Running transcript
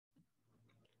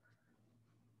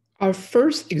Our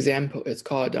first example is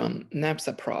called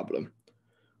Knapsack problem.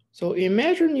 So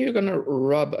imagine you're gonna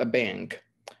rob a bank.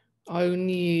 All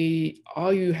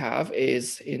you have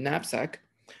is a knapsack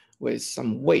with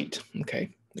some weight,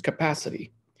 okay, the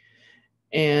capacity.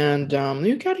 And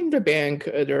you get into the bank,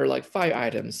 there are like 5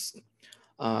 items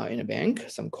in a bank,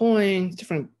 some coins,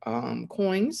 different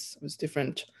coins with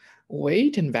different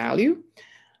weight and value.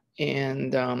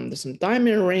 And there's some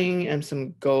diamond ring and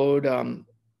some gold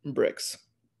bricks.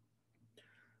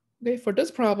 Okay, for this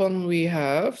problem, we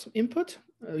have some input.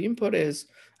 Input is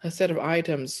a set of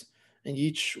items and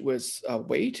each with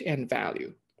weight and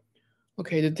value.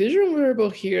 Okay, the decision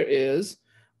variable here is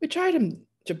which item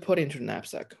to put into the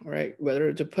knapsack, all right?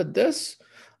 Whether to put this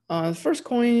first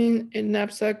coin in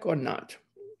knapsack or not,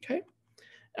 okay?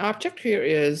 Our objective here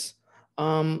is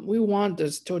we want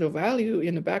this total value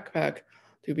in the backpack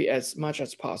to be as much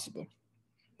as possible,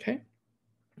 okay?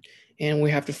 And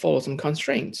we have to follow some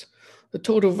constraints. The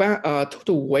total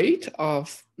weight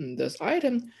of this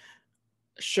item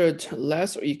should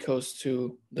less or equals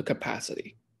to the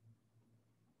capacity.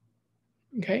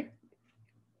 Okay.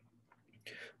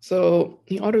 So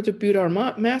in order to build our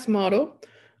mass model,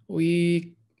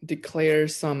 we declare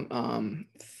some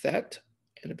set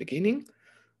in the beginning.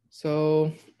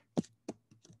 So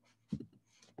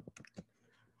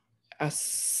a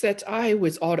set I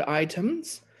with all the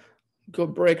items, go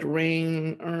break,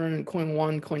 ring, earn, coin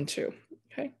 1, coin 2.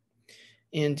 Okay.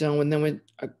 And then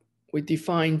we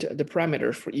defined the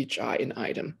parameters for each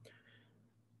item.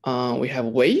 We have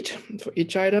weight for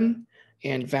each item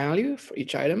and value for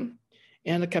each item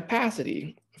and the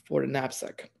capacity for the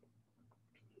knapsack.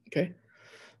 Okay.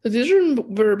 The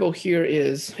decision variable here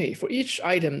is, hey, for each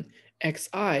item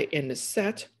xi in the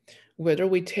set, whether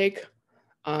we take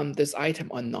this item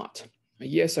or not. A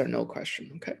yes or no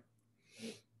question, okay?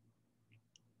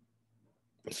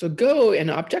 So goal and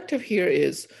objective here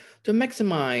is to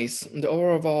maximize the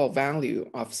overall value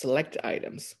of select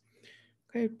items.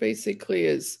 Okay, basically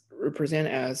is represent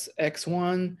as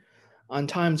x1 on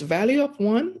times value of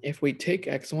 1 if we take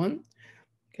x1,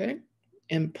 okay,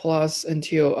 and plus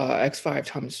until x5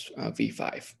 times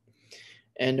v5.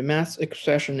 And the math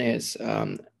expression is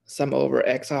sum over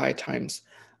xi times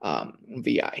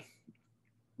vi.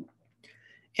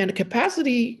 And the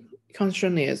capacity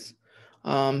constraint is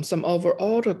sum over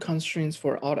all the constraints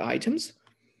for all the items.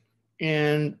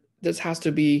 And this has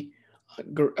to be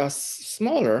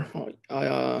smaller,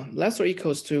 less or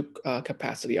equals to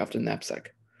capacity of the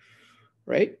knapsack,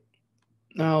 right?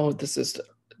 Now this is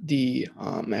the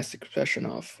math expression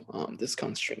of this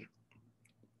constraint.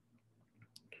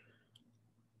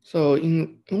 So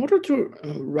in order to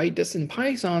write this in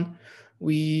Python,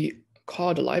 we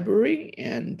call the library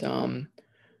and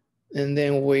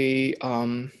then we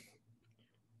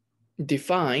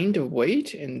define the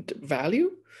weight and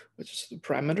value, which is the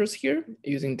parameters here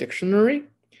using dictionary.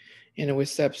 And we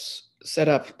set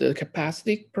up the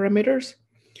capacity parameters.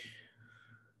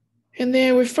 And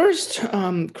then we first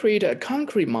create a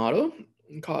concrete model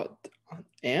called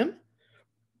M.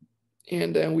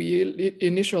 And then we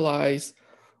initialize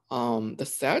the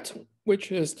set,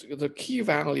 which is the key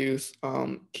values,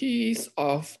 keys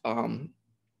of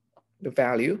the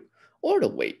value or the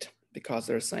weight because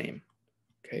they're the same,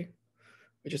 okay?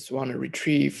 We just want to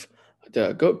retrieve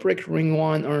the gold brick, ring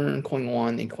 1, earn, coin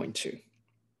 1, and coin 2.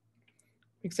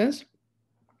 Make sense?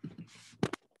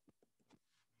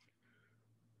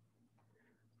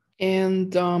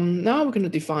 And now we're going to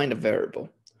define a variable.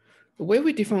 The way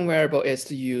we define variable is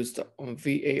to use the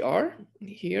var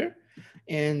here.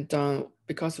 And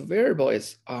because the variable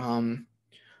is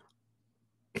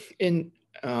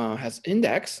has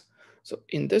index, so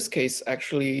in this case,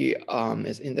 actually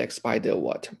is indexed by the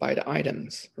what? By the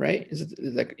items, right? It's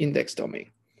like index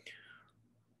domain.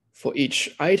 For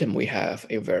each item, we have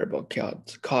a variable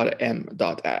called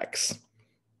m.x,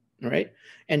 right?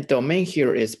 And domain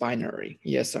here is binary,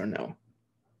 yes or no.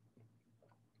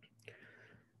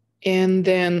 And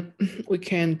then we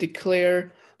can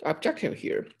declare the objective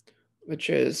here, which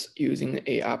is using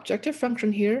a objective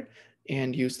function here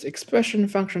and use the expression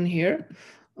function here.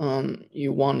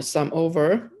 You want to sum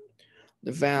over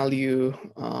the value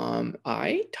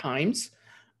I times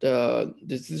the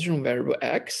decision variable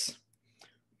x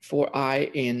for I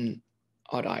in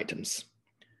odd items.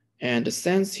 And the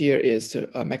sense here is to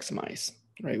maximize,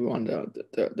 right? We want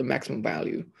the maximum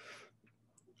value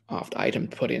of the item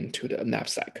put into the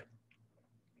knapsack.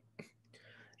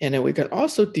 And then we can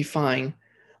also define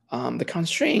the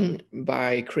constraint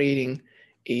by creating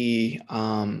a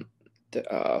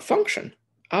function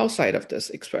outside of this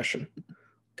expression,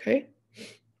 okay?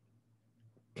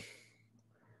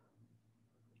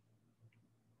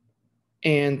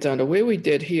 And the way we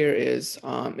did here is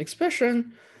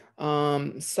expression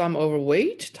sum over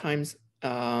weight times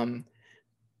mxi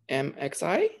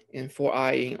and for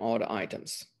I in all the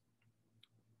items.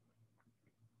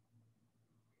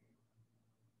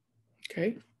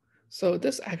 Okay, so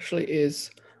this actually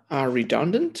is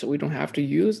redundant. We don't have to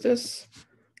use this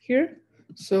here.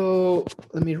 So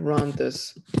let me run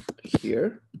this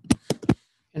here.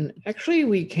 And actually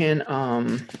we can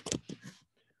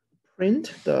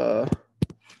print the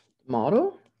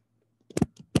model.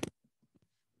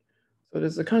 So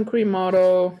there's a concrete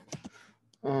model.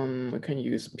 We can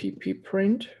use pp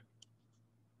print.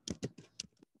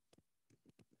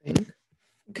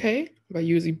 Okay, by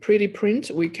using pretty print,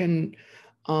 we can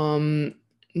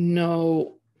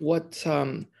know what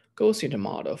goes in the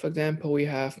model. For example, we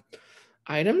have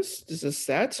items. This is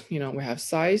set. We have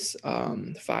size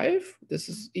 5. This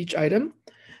is each item,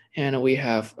 and we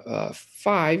have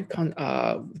 5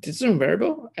 decision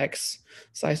variable x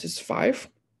size is 5.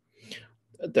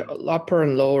 The upper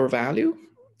and lower value,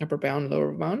 upper bound,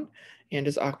 lower bound, and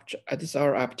this is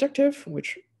our objective,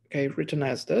 which written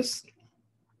as this.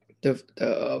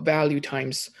 The value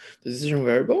times the decision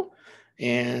variable,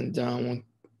 and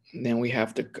then we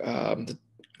have the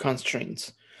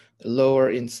constraints. The lower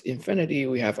infinity,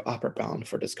 we have upper bound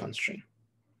for this constraint.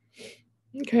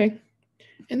 Okay,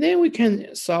 and then we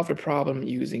can solve the problem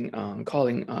using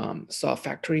calling solve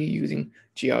factory using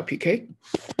glpk,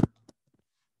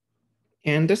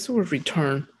 and this will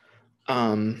return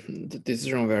the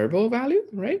decision variable value,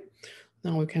 right?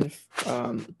 Now we can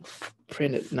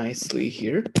print it nicely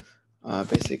here.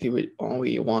 Basically, all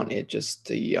we want is just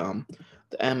the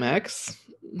mx.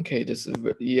 Okay, this is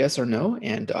yes or no,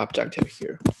 and the objective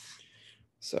here.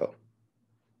 So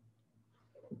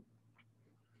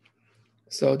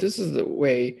this is the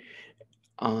way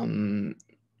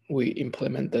we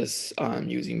implement this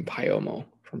using Pyomo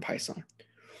from Python.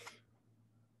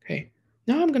 Okay,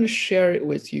 now I'm going to share it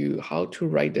with you how to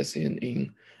write this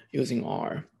in using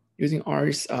R. Using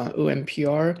R's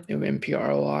ompr,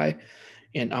 omproi,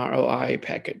 and ROI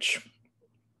package.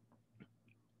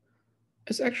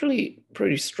 It's actually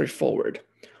pretty straightforward.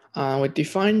 We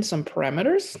define some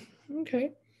parameters,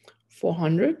 okay,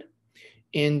 400,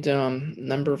 and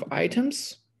number of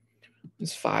items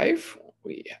is 5.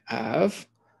 We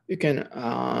can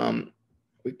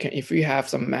if we have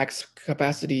some max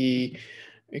capacity,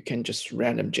 we can just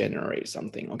random generate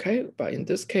something, okay? But in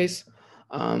this case,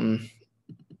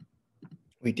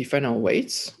 we define our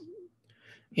weights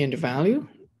and the value.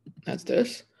 That's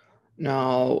this.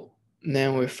 Now,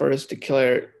 then we first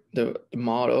declare the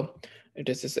model.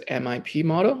 This is the MIP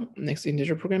model, next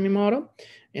integer programming model.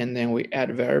 And then we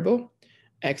add variable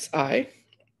xi,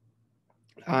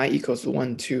 I equals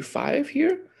 1 to 5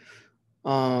 here.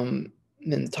 Then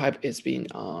the type is being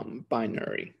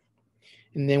binary.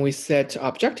 And then we set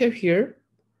objective here,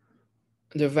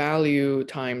 the value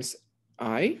times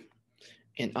I,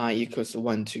 and I equals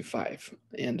 1 to 5.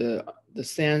 And the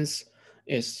sense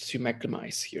is to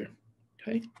maximize here,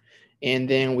 okay? And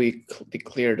then we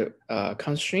declare the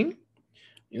constraint,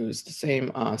 use the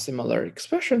same similar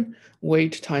expression,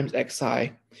 weight times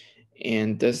xi,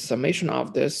 and the summation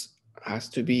of this has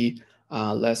to be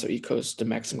less or equals the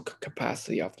maximum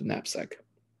capacity of the knapsack.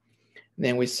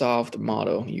 Then we solve the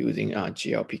model using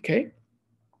glpk.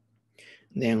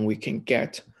 Then we can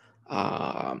get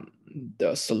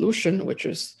the solution, which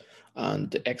is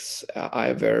the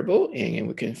xi variable, and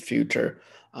we can filter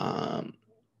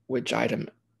which item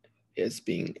is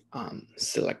being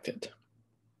selected.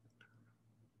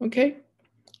 Okay,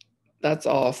 that's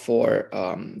all for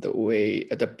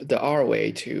the R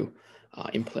way to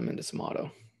implement this model.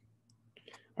 All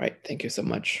right, thank you so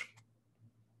much.